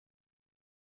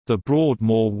The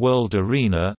Broadmoor World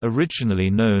Arena, originally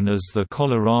known as the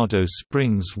Colorado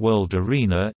Springs World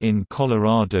Arena in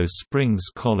Colorado Springs,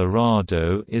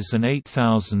 Colorado, is an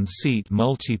 8,000-seat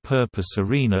multi-purpose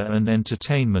arena and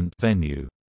entertainment venue.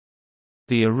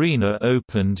 The arena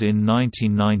opened in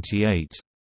 1998.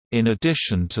 In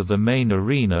addition to the main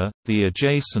arena, the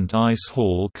adjacent ice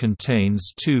hall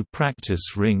contains two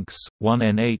practice rinks, one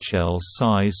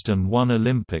NHL-sized and one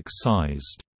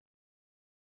Olympic-sized.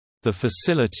 The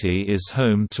facility is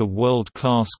home to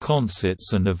world-class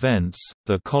concerts and events.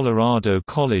 The Colorado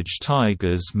College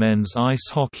Tigers men's ice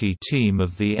hockey team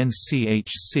of the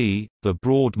NCHC, the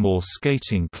Broadmoor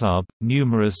Skating Club,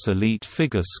 numerous elite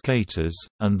figure skaters,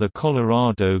 and the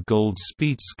Colorado Gold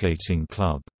Speed Skating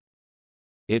Club.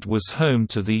 It was home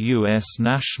to the U.S.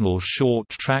 national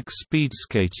short-track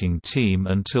speedskating team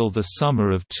until the summer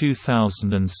of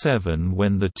 2007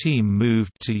 when the team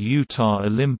moved to Utah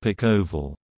Olympic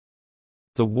Oval.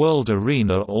 The World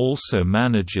Arena also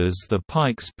manages the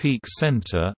Pikes Peak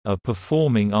Center, a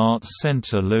performing arts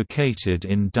center located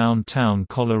in downtown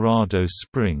Colorado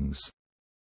Springs.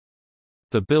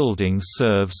 The building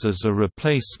serves as a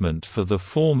replacement for the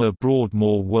former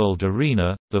Broadmoor World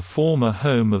Arena, the former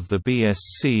home of the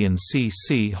BSC and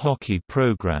CC hockey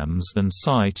programs and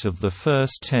site of the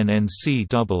first 10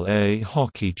 NCAA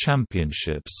hockey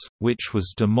championships, which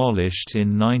was demolished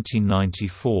in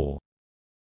 1994.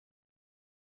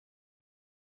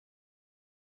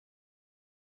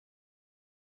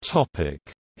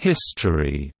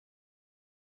 History.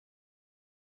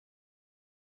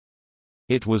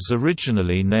 It was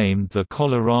originally named the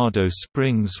Colorado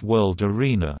Springs World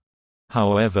Arena.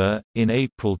 However, in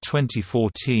April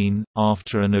 2014,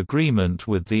 after an agreement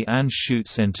with the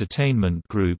Anschutz Entertainment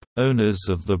Group, owners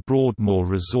of the Broadmoor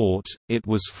Resort, it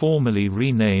was formally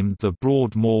renamed the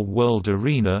Broadmoor World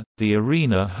Arena. The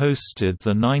arena hosted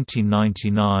the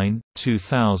 1999,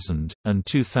 2000, and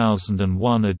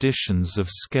 2001 editions of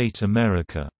Skate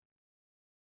America.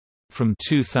 From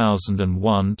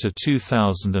 2001 to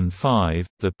 2005,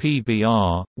 the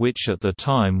PBR, which at the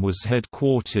time was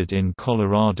headquartered in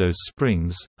Colorado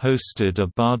Springs, hosted a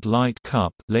Bud Light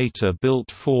Cup, later built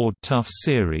Ford Tough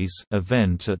Series,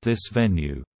 event at this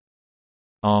venue.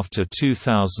 After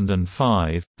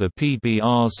 2005, the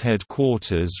PBR's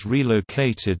headquarters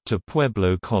relocated to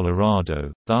Pueblo,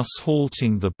 Colorado, thus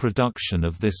halting the production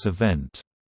of this event.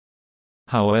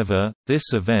 However,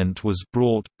 this event was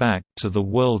brought back to the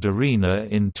World Arena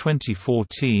in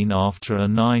 2014 after a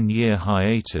 9-year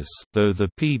hiatus, though the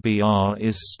PBR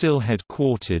is still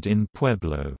headquartered in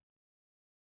Pueblo.